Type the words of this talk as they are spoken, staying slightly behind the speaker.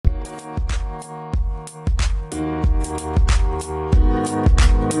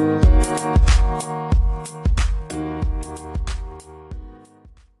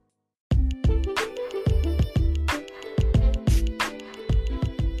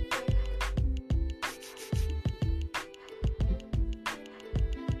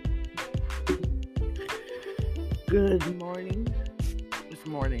Good morning. It's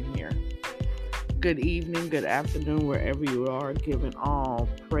morning here. Good evening, good afternoon, wherever you are. Giving all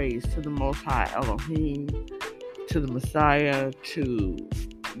praise to the Most High Elohim, to the Messiah, to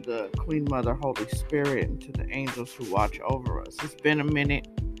the Queen Mother, Holy Spirit, and to the angels who watch over us. It's been a minute.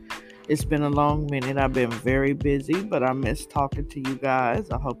 It's been a long minute. I've been very busy, but I miss talking to you guys.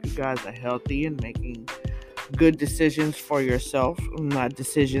 I hope you guys are healthy and making good decisions for yourself, not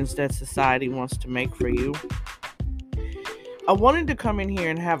decisions that society wants to make for you. I wanted to come in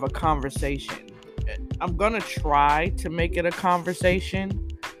here and have a conversation. I'm going to try to make it a conversation.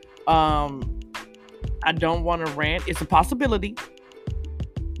 I don't want to rant. It's a possibility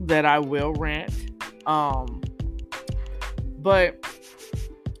that I will rant. But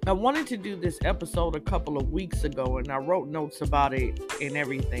I wanted to do this episode a couple of weeks ago, and I wrote notes about it and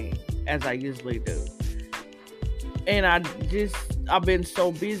everything, as I usually do. And I've been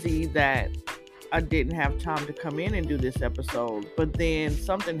so busy that I didn't have time to come in and do this episode. But then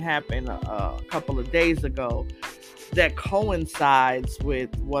something happened a couple of days ago that coincides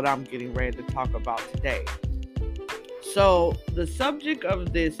with what I'm getting ready to talk about today. So the subject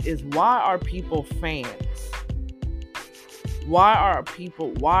of this is, why are people fans? Why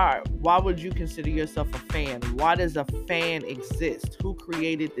would you consider yourself a fan? Why does a fan exist? Who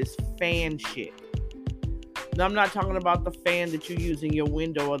created this fan shit? Now, I'm not talking about the fan that you use in your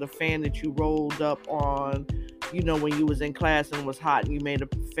window or the fan that you rolled up on, when you was in class and it was hot and you made a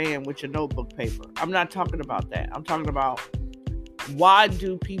fan with your notebook paper. I'm not talking about that. I'm talking about, why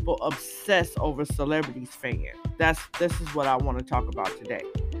do people obsess over celebrities' fans? This is what I want to talk about today.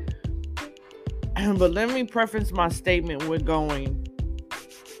 But let me preface my statement with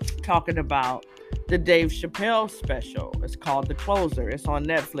talking about the Dave Chappelle special. It's called The Closer. It's on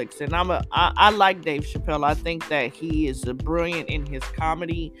Netflix, and I like Dave Chappelle. I think that he is brilliant in his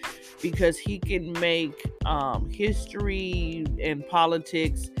comedy, because he can make history and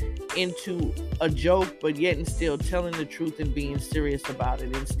politics into a joke, but yet and still telling the truth and being serious about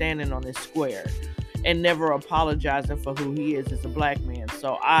it and standing on his square and never apologizing for who he is as a black man.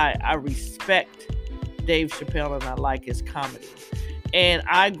 So I respect Dave Chappelle, and I like his comedy. And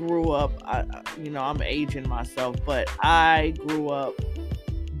I grew up, I'm aging myself, but I grew up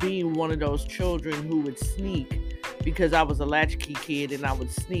being one of those children who would sneak, because I was a latchkey kid, and I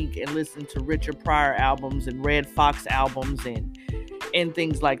would sneak and listen to Richard Pryor albums and Red Fox albums and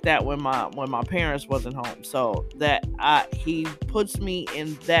things like that when my parents wasn't home. So he puts me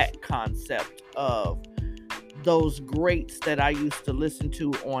in that concept of those greats that I used to listen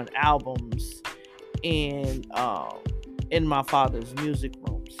to on albums in my father's music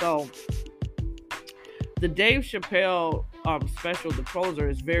room. So the Dave Chappelle special, The Closer,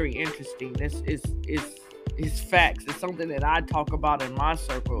 is very interesting. It's facts. It's something that I talk about in my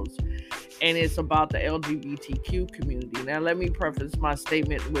circles, and it's about the LGBTQ community. Now, let me preface my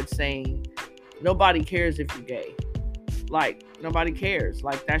statement with saying, nobody cares if you're gay. Like, nobody cares.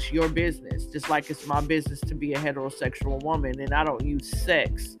 Like, that's your business. Just like it's my business to be a heterosexual woman, and I don't use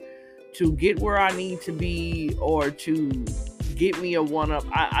sex to get where I need to be or to get me a one-up.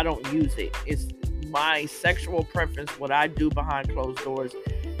 I don't use it. It's my sexual preference. What I do behind closed doors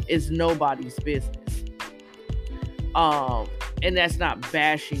is nobody's business. And that's not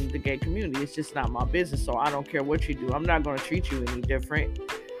bashing the gay community. It's just not my business. So I don't care what you do. I'm not going to treat you any different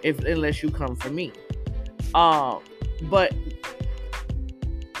unless you come for me. But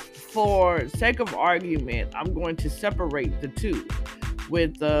for sake of argument, I'm going to separate the two.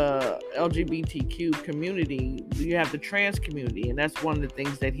 With the LGBTQ community, you have the trans community, and that's one of the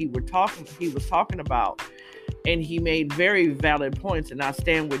things that he was talking about, and he made very valid points, and I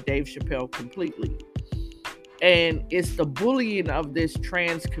stand with Dave Chappelle completely. And it's the bullying of this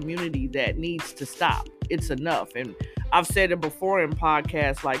trans community that needs to stop. It's enough. And I've said it before in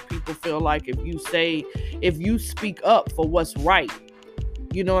podcasts, like, people feel like if you speak up for what's right,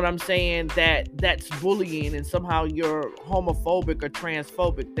 you know what I'm saying, that's bullying, and somehow you're homophobic or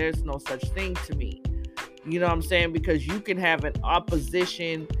transphobic. There's no such thing to me. You know what I'm saying? Because you can have an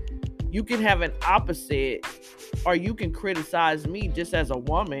opposition, you can have an opposite, or you can criticize me just as a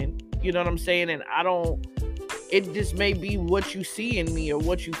woman. You know what I'm saying? And it just may be what you see in me or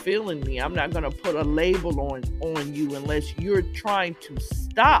what you feel in me. I'm not going to put a label on you unless you're trying to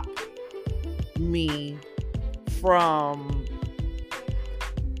stop me from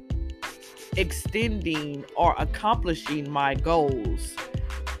extending or accomplishing my goals.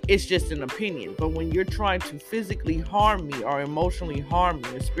 It's just an opinion. But when you're trying to physically harm me or emotionally harm me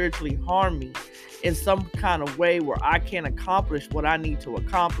or spiritually harm me in some kind of way where I can't accomplish what I need to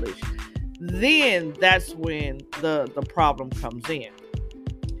accomplish, then that's when the problem comes in.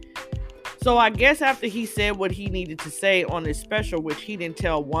 So I guess after he said what he needed to say on his special, which he didn't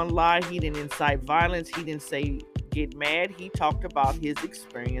tell one lie, he didn't incite violence, he didn't say get mad, he talked about his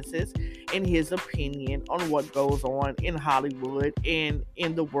experiences and his opinion on what goes on in Hollywood and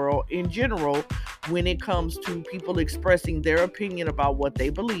in the world in general when it comes to people expressing their opinion about what they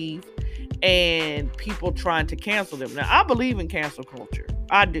believe and people trying to cancel them. Now, I believe in cancel culture.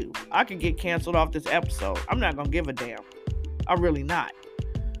 I do. I could get canceled off this episode. I'm not going to give a damn. I'm really not.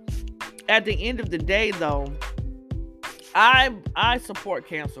 At the end of the day, though, I support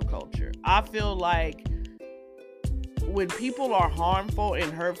cancel culture. I feel like when people are harmful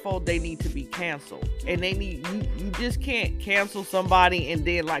and hurtful, they need to be canceled. And they need you just can't cancel somebody and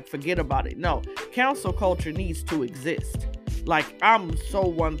then like forget about it. No, cancel culture needs to exist. Like, I'm so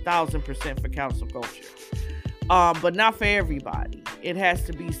 1000% for cancel culture. But not for everybody. It has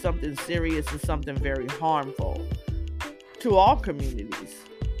to be something serious and something very harmful to all communities.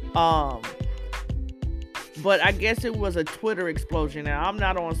 But I guess it was a Twitter explosion. Now, I'm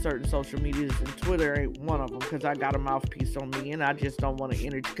not on certain social medias, and Twitter ain't one of them because I got a mouthpiece on me, and I just don't want to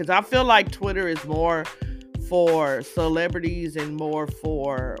enter. Because I feel like Twitter is more for celebrities and more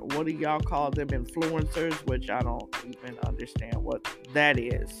for, what do y'all call them, influencers, which I don't even understand what that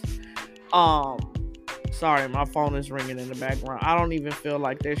is. Sorry, my phone is ringing in the background. I don't even feel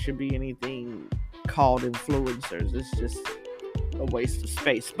like there should be anything called influencers. It's just a waste of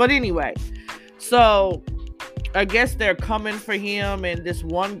space. But anyway, so I guess they're coming for him, and this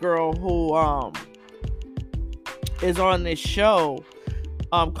one girl who is on this show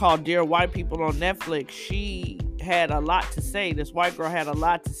called Dear White People on Netflix, she had a lot to say. This white girl had a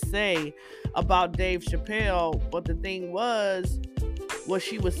lot to say about Dave Chappelle, but the thing was, what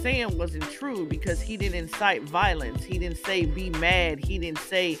she was saying wasn't true because he didn't incite violence. He didn't say be mad. He didn't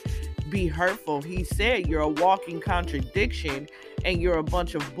say be hurtful. He said you're a walking contradiction and you're a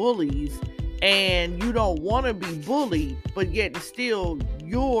bunch of bullies and you don't want to be bullied, but yet still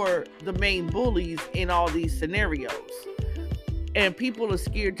you're the main bullies in all these scenarios. And people are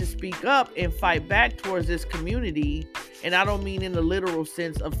scared to speak up and fight back towards this community. And I don't mean in the literal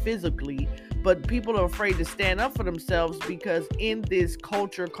sense of physically, but people are afraid to stand up for themselves because in this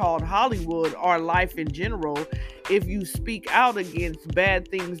culture called Hollywood, or life in general, if you speak out against bad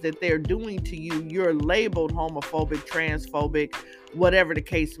things that they're doing to you, you're labeled homophobic, transphobic, whatever the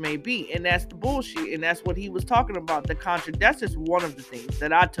case may be. And that's the bullshit. And that's what he was talking about. That's just one of the things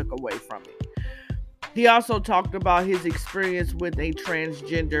that I took away from it. He also talked about his experience with a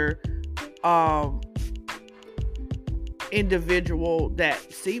transgender individual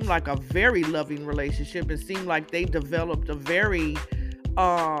that seemed like a very loving relationship. It seemed like they developed a very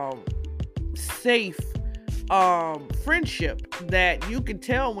safe friendship that you could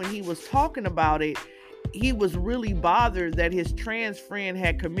tell when he was talking about it. He was really bothered that his trans friend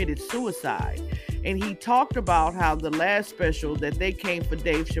had committed suicide. And he talked about how the last special that they came for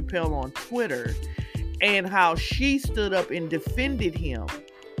Dave Chappelle on Twitter, and how she stood up and defended him.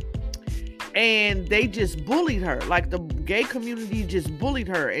 And they just bullied her. Like the gay community just bullied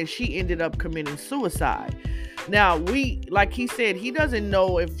her, and she ended up committing suicide. Now, like he said, he doesn't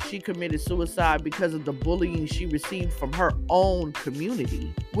know if she committed suicide because of the bullying she received from her own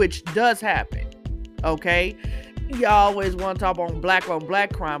community, which does happen. Okay? Y'all always want to talk on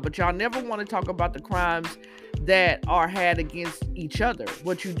black crime, but y'all never want to talk about the crimes that are had against each other.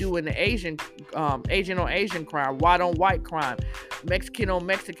 What you do in the Asian on Asian crime, white on white crime, Mexican on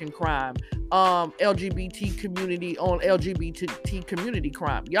Mexican crime, LGBT community on LGBT community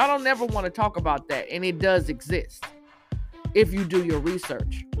crime. Y'all don't never want to talk about that, and it does exist if you do your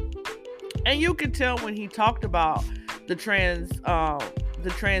research. And you can tell when he talked about the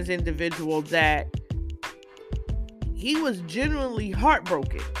trans individual that he was genuinely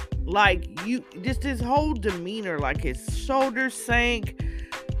heartbroken. Like, just his whole demeanor, like his shoulders sank,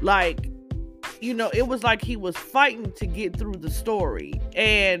 like, it was like he was fighting to get through the story.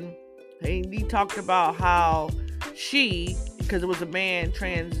 And he talked about how she, because it was a man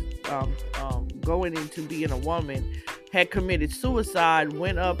trans going into being a woman, had committed suicide,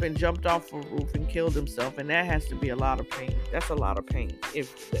 went up and jumped off a roof and killed himself. And that has to be a lot of pain. That's a lot of pain.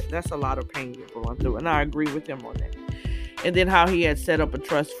 That's a lot of pain you're going through. And I agree with him on that. And then how he had set up a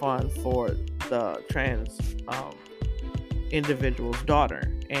trust fund for the trans individual's daughter,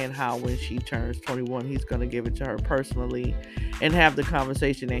 and how when she turns 21, he's going to give it to her personally and have the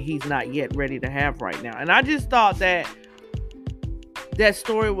conversation that he's not yet ready to have right now. And I just thought that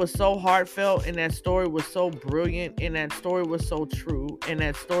story was so heartfelt, and that story was so brilliant, and that story was so true, and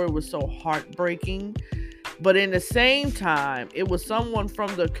that story was so heartbreaking. But in the same time, it was someone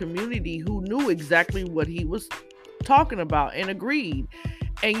from the community who knew exactly what he was talking about and agreed.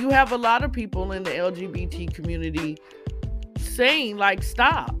 And you have a lot of people in the LGBT community saying, like,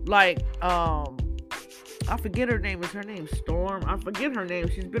 stop. Like, I forget her name. Is her name Storm? I forget her name.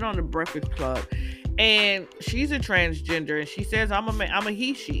 She's been on the Breakfast Club. And she's a transgender. And she says, I'm a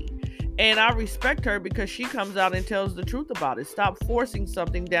he, she. And I respect her because she comes out and tells the truth about it. Stop forcing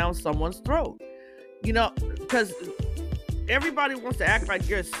something down someone's throat. You know, because everybody wants to act like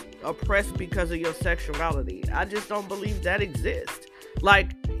you're oppressed because of your sexuality. I just don't believe that exists.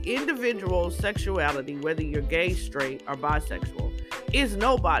 Like, individual sexuality, whether you're gay, straight, or bisexual, is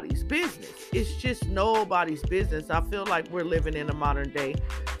nobody's business. It's just nobody's business. I feel like we're living in a modern day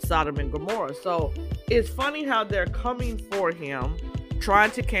Sodom and Gomorrah. So it's funny how they're coming for him,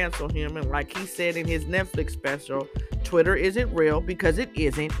 trying to cancel him. And like he said in his Netflix special, Twitter isn't real, because it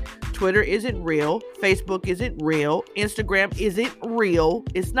isn't. Twitter isn't real. Facebook isn't real. Instagram isn't real.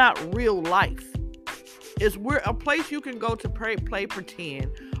 It's not real life. It's a place you can go to play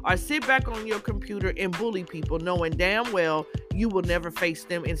pretend, or sit back on your computer and bully people, knowing damn well you will never face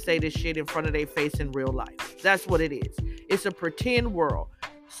them and say this shit in front of their face in real life. That's what it is. It's a pretend world.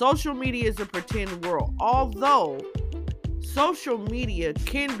 Social media is a pretend world. Although social media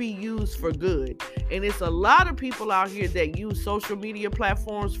can be used for good. And it's a lot of people out here that use social media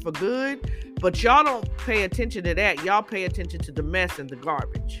platforms for good, but y'all don't pay attention to that. Y'all pay attention to the mess and the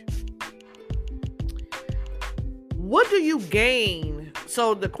garbage. What do you gain?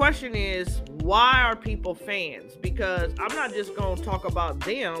 So the question is, why are people fans? Because I'm not just going to talk about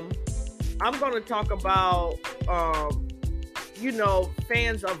them. I'm going to talk about,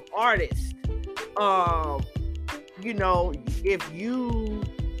 fans of artists.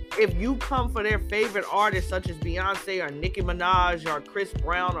 If you come for their favorite artists, such as Beyonce or Nicki Minaj or Chris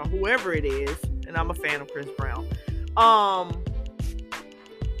Brown or whoever it is, and I'm a fan of Chris Brown,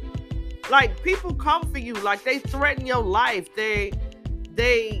 like, people come for you, like, they threaten your life. It's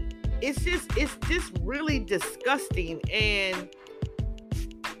just really disgusting. And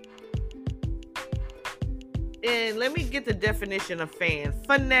let me get the definition of fan.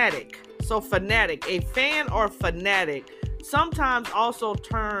 Fanatic. So fanatic, a fan or fanatic, sometimes also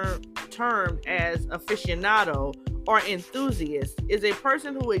termed as aficionado or enthusiast, is a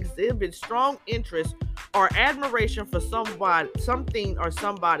person who exhibits strong interest or admiration for something or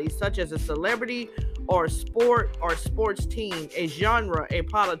somebody, such as a celebrity or sport or sports team, a genre, a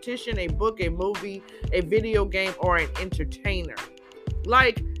politician, a book, a movie, a video game, or an entertainer.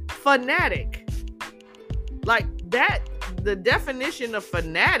 Like, fanatic. Like that, the definition of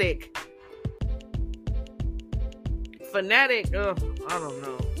fanatic, I don't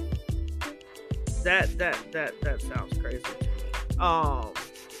know. That sounds crazy to me.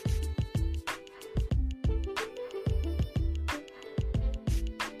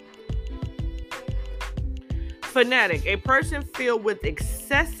 Fanatic, a person filled with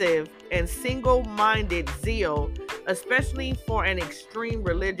excessive and single-minded zeal, especially for an extreme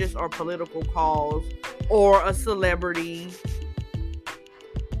religious or political cause or a celebrity.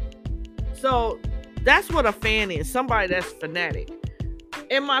 So that's what a fan is, somebody that's fanatic.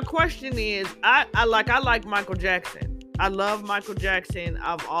 And my question is, I like Michael Jackson. I love Michael Jackson.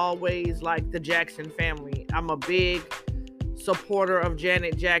 I've always liked the Jackson family. I'm a big supporter of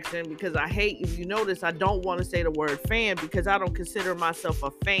Janet Jackson, because if you notice, I don't want to say the word fan, because I don't consider myself a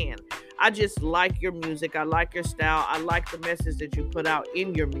fan. I just like your music. I like your style. I like the message that you put out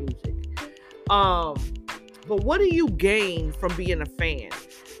in your music. But what do you gain from being a fan?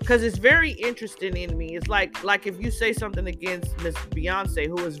 Because it's very interesting in me. It's like if you say something against Miss Beyonce,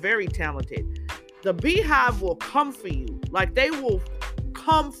 who is very talented, the Beehive will come for you. Like, they will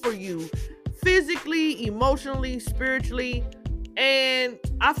come for you physically, emotionally, spiritually, and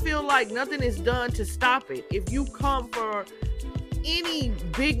I feel like nothing is done to stop it. If you come for any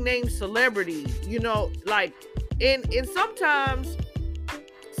big name celebrity, and sometimes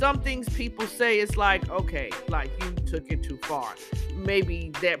some things people say, it's like, okay, like, you took it too far.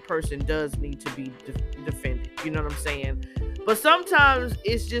 Maybe that person does need to be defended. You know what I'm saying? But sometimes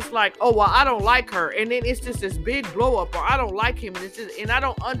it's just like, oh, well, I don't like her. And then it's just this big blow up, or I don't like him. And I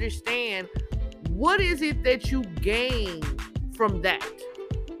don't understand, what is it that you gain from that?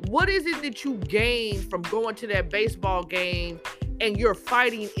 What is it that you gain from going to that baseball game and you're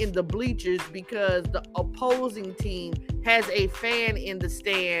fighting in the bleachers because the opposing team has a fan in the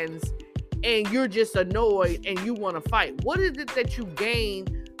stands and you're just annoyed and you want to fight? What is it that you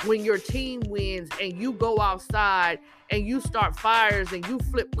gain when your team wins and you go outside and you start fires and you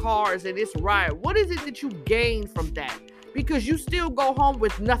flip cars and it's riot? What is it that you gain from that? Because you still go home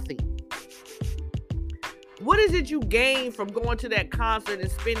with nothing. What is it you gain from going to that concert and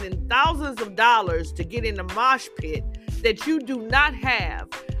spending thousands of dollars to get in the mosh pit that you do not have?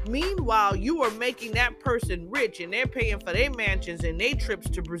 Meanwhile, you are making that person rich, and they're paying for their mansions and their trips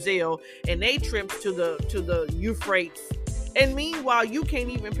to Brazil and their trips to the Euphrates. And meanwhile, you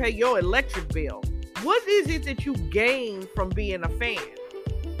can't even pay your electric bill. What is it that you gain from being a fan?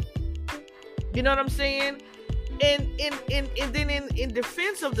 You know what I'm saying? And then in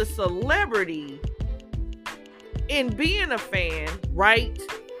defense of the celebrity, in being a fan, right,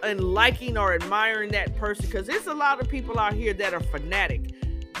 and liking or admiring that person, because there's a lot of people out here that are fanatic.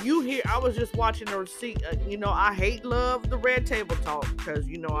 You hear, I was just watching or see, I love the Red Table Talk, because,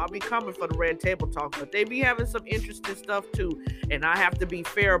 I'll be coming for the Red Table Talk, but they be having some interesting stuff too, and I have to be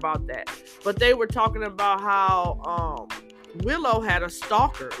fair about that. But they were talking about how Willow had a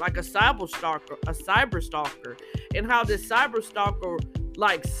stalker, like a cyber stalker, and how this cyber stalker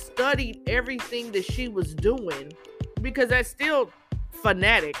studied everything that she was doing, because that's still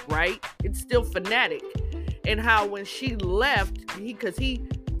fanatic, right? It's still fanatic. And how when she left, because he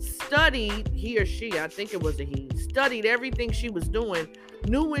studied, he or she, I think it was a he, studied everything she was doing,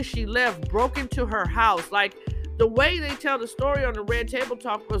 knew when she left, broke into her house. Like, the way they tell the story on the Red Table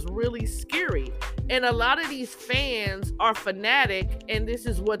Talk was really scary. And a lot of these fans are fanatic, and this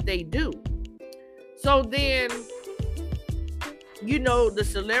is what they do. So then, the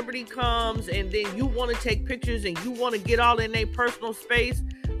celebrity comes, and then you want to take pictures and you want to get all in their personal space.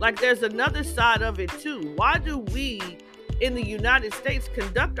 Like, there's another side of it too. Why do we in the United States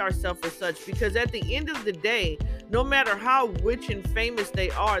conduct ourselves as such? Because at the end of the day, no matter how rich and famous they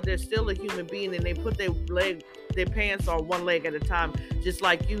are, they're still a human being, and they put their pants on one leg at a time, just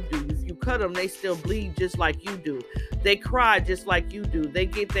like you do. If you cut them, they still bleed just like you do. They cry just like you do. They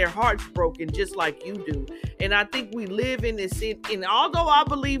get their hearts broken just like you do. And I think we live in this, and although I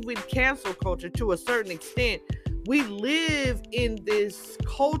believe in cancel culture to a certain extent, we live in this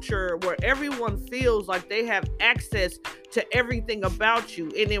culture where everyone feels like they have access to everything about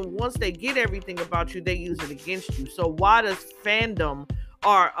you. And then once they get everything about you, they use it against you. So why does fandom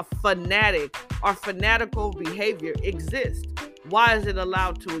or a fanatic or fanatical behavior exist? Why is it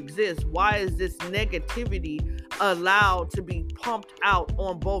allowed to exist? Why is this negativity allowed to be pumped out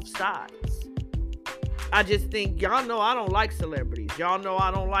on both sides? I just think, y'all know I don't like celebrities. Y'all know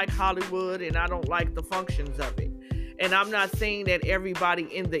I don't like Hollywood, and I don't like the functions of it. And I'm not saying that everybody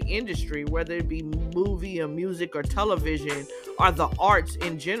in the industry, whether it be movie or music or television or the arts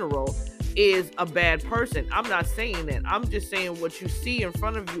in general, is a bad person. I'm not saying that. I'm just saying what you see in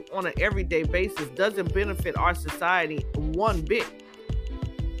front of you on an everyday basis doesn't benefit our society one bit.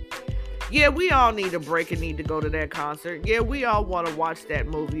 Yeah, we all need a break and need to go to that concert. Yeah, we all want to watch that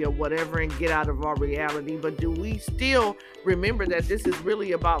movie or whatever and get out of our reality. But do we still remember that this is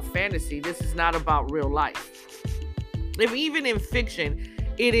really about fantasy? This is not about real life. If even in fiction,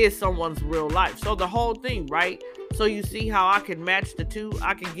 it is someone's real life. So the whole thing, right? So you see how I can match the two?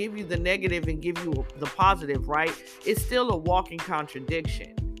 I can give you the negative and give you the positive, right? It's still a walking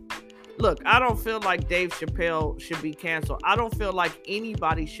contradiction. Look, I don't feel like Dave Chappelle should be canceled. I don't feel like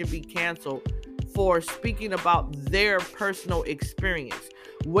anybody should be canceled for speaking about their personal experience.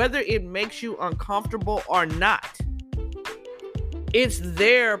 Whether it makes you uncomfortable or not, it's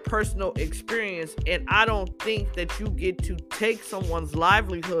their personal experience. And I don't think that you get to take someone's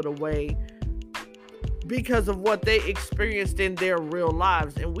livelihood away because of what they experienced in their real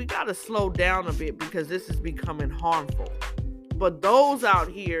lives. And we got to slow down a bit because this is becoming harmful. But those out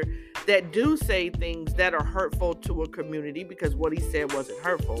here that do say things that are hurtful to a community, because what he said wasn't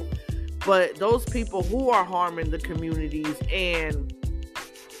hurtful, but those people who are harming the communities and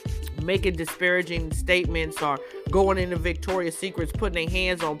making disparaging statements or going into Victoria's Secrets, putting their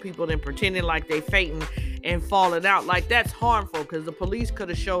hands on people and pretending like they fainting and falling out, like, that's harmful, because the police could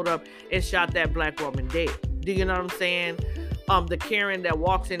have showed up and shot that black woman dead. Do you know what I'm saying? The Karen that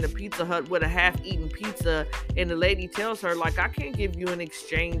walks into Pizza Hut with a half-eaten pizza, and the lady tells her, like, I can't give you an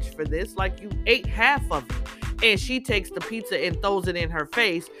exchange for this. Like, you ate half of it. And she takes the pizza and throws it in her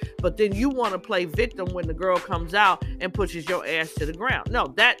face. But then you want to play victim when the girl comes out and pushes your ass to the ground.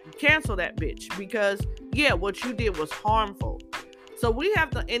 No, cancel that bitch. Because, yeah, what you did was harmful. So we have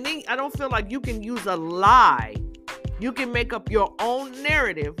to, and then I don't feel like you can use a lie. You can make up your own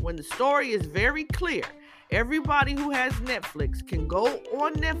narrative when the story is very clear. Everybody who has Netflix can go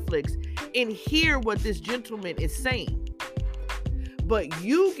on Netflix and hear what this gentleman is saying. But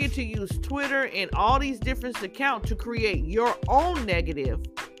you get to use Twitter and all these different accounts to create your own negative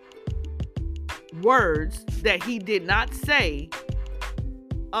words that he did not say,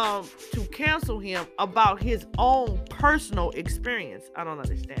 to cancel him about his own personal experience. I don't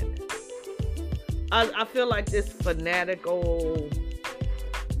understand that. I feel like this fanatical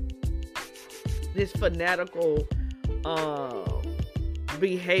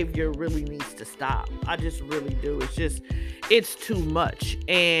behavior really needs to stop. I just really do. It's too much.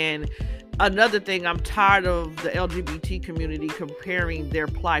 And another thing, I'm tired of the LGBT community comparing their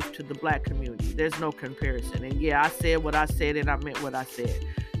plight to the black community. There's no comparison. And yeah, I said what I said and I meant what I said.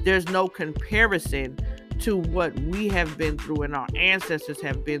 There's no comparison to what we have been through and our ancestors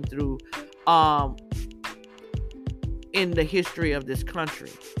have been through in the history of this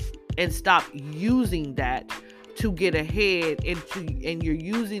country. And stop using that to get ahead, and you're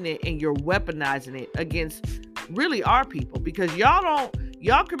using it and you're weaponizing it against really our people, because y'all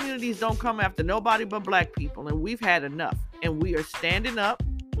communities don't come after nobody but black people, and we've had enough. And we are standing up.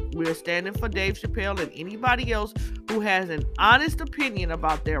 We are standing for Dave Chappelle and anybody else who has an honest opinion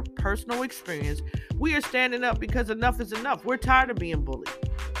about their personal experience. We are standing up because enough is enough. We're tired of being bullied.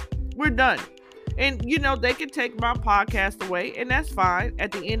 We're done. And, they can take my podcast away, and that's fine.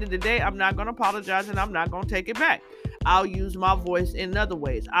 At the end of the day, I'm not going to apologize, and I'm not going to take it back. I'll use my voice in other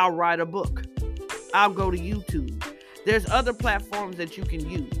ways. I'll write a book. I'll go to YouTube. There's other platforms that you can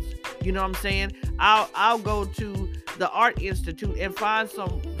use. You know what I'm saying? I'll go to the Art Institute and find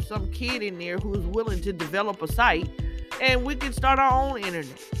some kid in there who's willing to develop a site, and we can start our own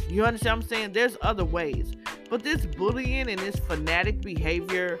internet. You understand what I'm saying? There's other ways. But this bullying and this fanatic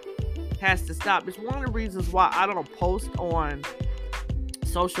behavior has to stop. It's one of the reasons why I don't post on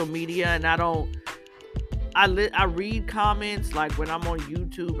social media, and I read comments. Like when I'm on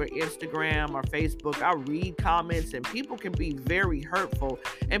YouTube or Instagram or Facebook, I read comments, and people can be very hurtful,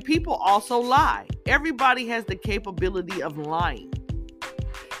 and people also lie. Everybody has the capability of lying.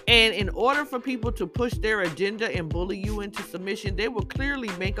 And in order for people to push their agenda and bully you into submission, they will clearly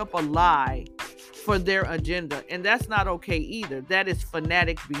make up a lie for their agenda. And that's not okay either. That is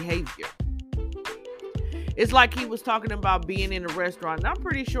fanatic behavior. It's like he was talking about being in a restaurant. And I'm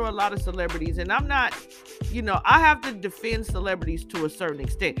pretty sure a lot of celebrities, and I'm not, I have to defend celebrities to a certain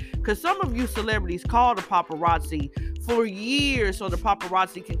extent, because some of you celebrities call the paparazzi for years so the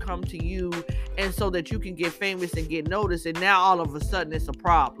paparazzi can come to you and so that you can get famous and get noticed. And now all of a sudden it's a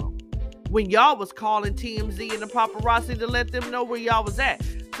problem, when y'all was calling TMZ and the paparazzi to let them know where y'all was at.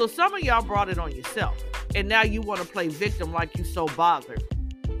 So some of y'all brought it on yourself, and now you want to play victim like you so bothered.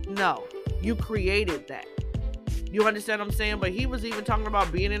 No, you created that. You understand what I'm saying? But he was even talking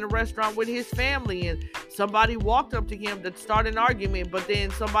about being in a restaurant with his family, and somebody walked up to him to start an argument, but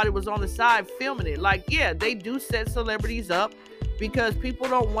then somebody was on the side filming it. Like, yeah, they do set celebrities up because people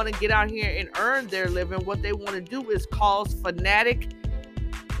don't want to get out here and earn their living. What they want to do is cause fanatic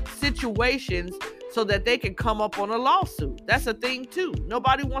situations so that they can come up on a lawsuit. That's a thing too.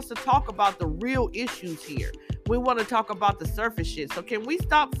 Nobody wants to talk about the real issues here. We want to talk about the surface shit. So can we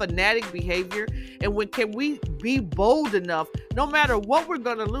stop fanatic behavior? And can we be bold enough, no matter what we're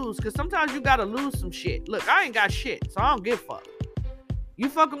going to lose? Because sometimes you got to lose some shit. Look, I ain't got shit, so I don't give a fuck. You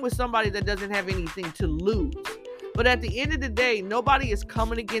fucking with somebody that doesn't have anything to lose. But at the end of the day, nobody is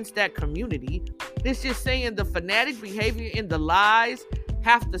coming against that community. It's just saying the fanatic behavior and the lies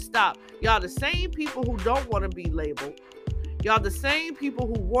have to stop. Y'all the same people who don't want to be labeled. Y'all the same people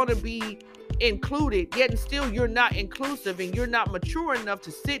who want to be included, yet and still you're not inclusive, and you're not mature enough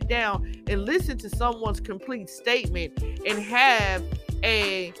to sit down and listen to someone's complete statement and have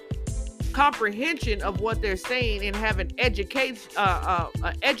a comprehension of what they're saying and have an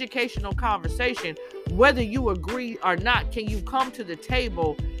educational conversation. Whether you agree or not, can you come to the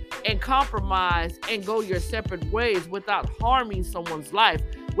table and compromise and go your separate ways without harming someone's life,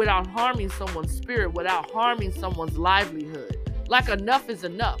 without harming someone's spirit, without harming someone's livelihood? Like, enough is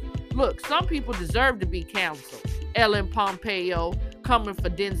enough. Look, some people deserve to be canceled. Ellen Pompeo coming for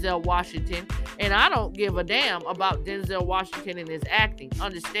Denzel Washington. And I don't give a damn about Denzel Washington and his acting.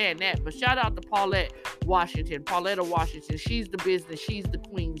 Understand that. But shout out to Pauletta Washington. She's the business. She's the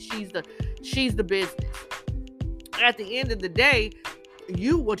queen. She's the business. At the end of the day,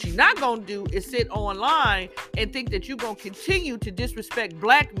 what you're not going to do is sit online and think that you're going to continue to disrespect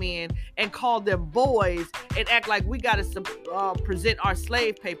black men and call them boys and act like we got to present our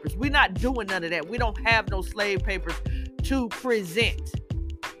slave papers. We're not doing none of that. We don't have no slave papers to present.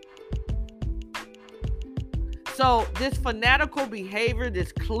 So this fanatical behavior,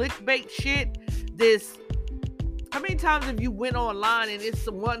 this clickbait shit, how many times have you went online and it's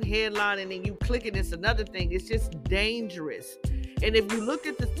one headline and then you click it, it's another thing? It's just dangerous. And if you look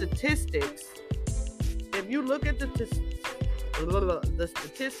at the statistics, the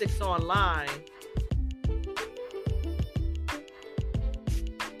statistics online,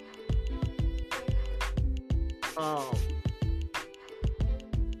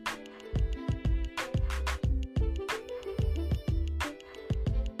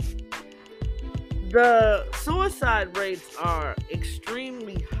 The suicide rates are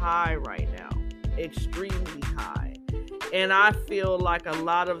extremely high right now. Extremely high. And I feel like a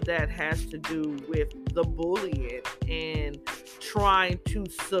lot of that has to do with the bullying and trying to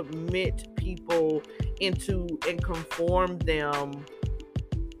submit people into and conform them.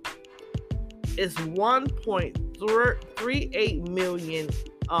 It's 1.38 million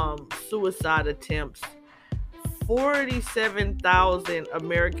suicide attempts. 47,000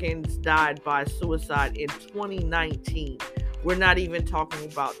 Americans died by suicide in 2019. We're not even talking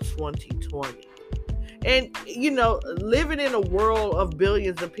about 2020. And, living in a world of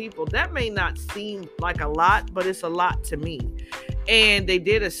billions of people, that may not seem like a lot, but it's a lot to me. And they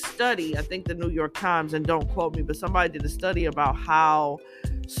did a study, I think the New York Times, and don't quote me, but somebody did a study about how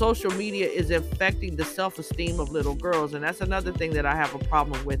social media is affecting the self-esteem of little girls. And that's another thing that I have a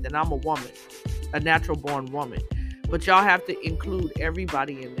problem with. And I'm a woman, a natural born woman. But y'all have to include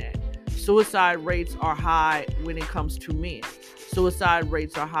everybody in that. Suicide rates are high when it comes to men. Suicide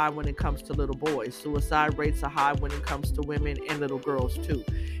rates are high when it comes to little boys. Suicide rates are high when it comes to women and little girls too.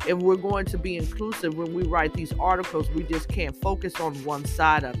 If we're going to be inclusive when we write these articles, we just can't focus on one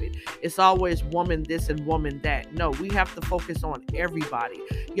side of it. It's always woman this and woman that. No, we have to focus on everybody.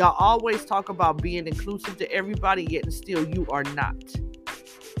 Y'all always talk about being inclusive to everybody, yet and still you are not.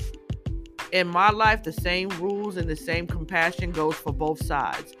 In my life, the same rules and the same compassion goes for both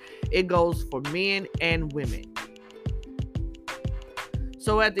sides. It goes for men and women.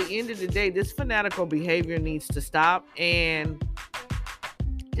 So at the end of the day, this fanatical behavior needs to stop. And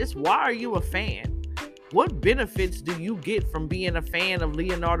just, why are you a fan? What benefits do you get from being a fan of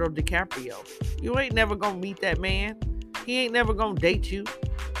Leonardo DiCaprio? You ain't never gonna meet that man. He ain't never gonna date you.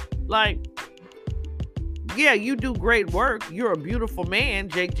 Like, yeah, you do great work. You're a beautiful man.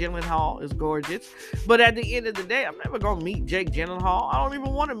 Jake Gyllenhaal is gorgeous. But at the end of the day, I'm never going to meet Jake Gyllenhaal. I don't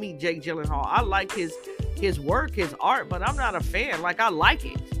even want to meet Jake Gyllenhaal. I like his work, his art, but I'm not a fan. Like, I like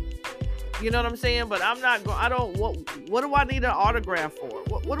it. You know what I'm saying? But I'm not going, what do I need an autograph for?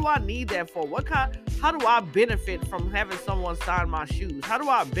 What do I need that for? How do I benefit from having someone sign my shoes? How do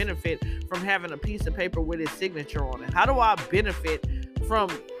I benefit from having a piece of paper with his signature on it? How do I benefit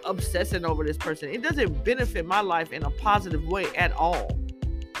from obsessing over this person? It doesn't benefit my life in a positive way at all.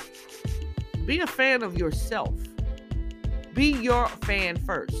 Be a fan of yourself. Be your fan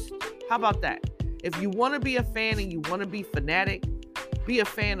first. How about that? If you want to be a fan and you want to be fanatic, be a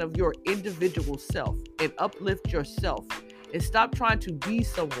fan of your individual self and uplift yourself and stop trying to be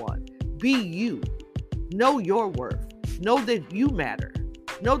someone. Be you. Know your worth. Know that you matter.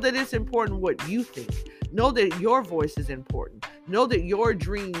 Know that it's important what you think. Know that your voice is important. Know that your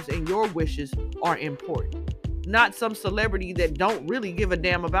dreams and your wishes are important. Not some celebrity that don't really give a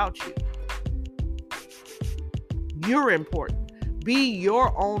damn about you. You're important. Be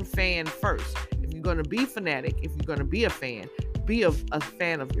your own fan first. If you're going to be fanatic, if you're going to be a fan, be a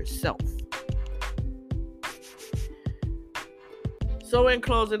fan of yourself. So in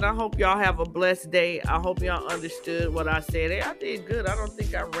closing, I hope y'all have a blessed day. I hope y'all understood what I said. Hey, I did good. I don't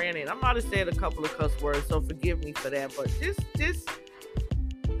think I ran it. I might have said a couple of cuss words, so forgive me for that. But this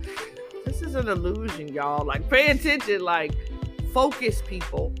is an illusion, y'all. Like, pay attention. Like, focus,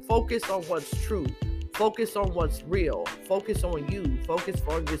 people. Focus on what's true. Focus on what's real. Focus on you. Focus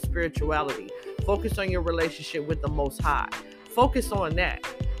on your spirituality. Focus on your relationship with the Most High. Focus on that.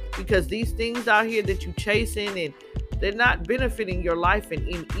 Because these things out here that you chasing, and they're not benefiting your life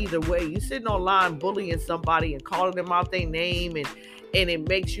in either way. You sitting online bullying somebody and calling them out their name, and it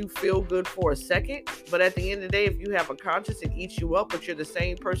makes you feel good for a second. But at the end of the day, if you have a conscience, it eats you up, but you're the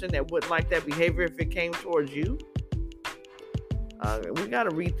same person that wouldn't like that behavior if it came towards you. We got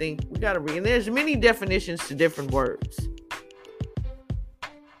to rethink. And there's many definitions to different words.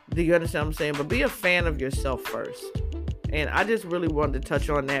 Do you understand what I'm saying? But be a fan of yourself first. And I just really wanted to touch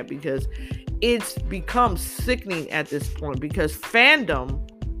on that because it's become sickening at this point, because fandom,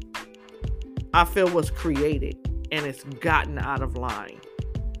 I feel, was created and it's gotten out of line.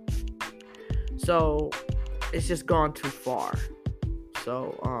 So it's just gone too far.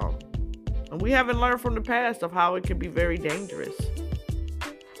 So, and we haven't learned from the past of how it can be very dangerous.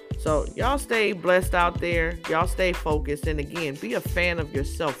 So y'all stay blessed out there. Y'all stay focused. And again, be a fan of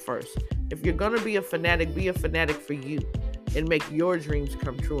yourself first. If you're going to be a fanatic for you. And make your dreams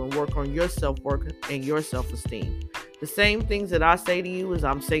come true and work on your self-worth and your self-esteem. The same things that I say to you is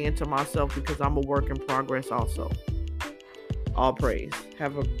I'm saying to myself, because I'm a work in progress also. All praise.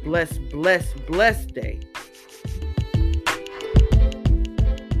 Have a blessed day.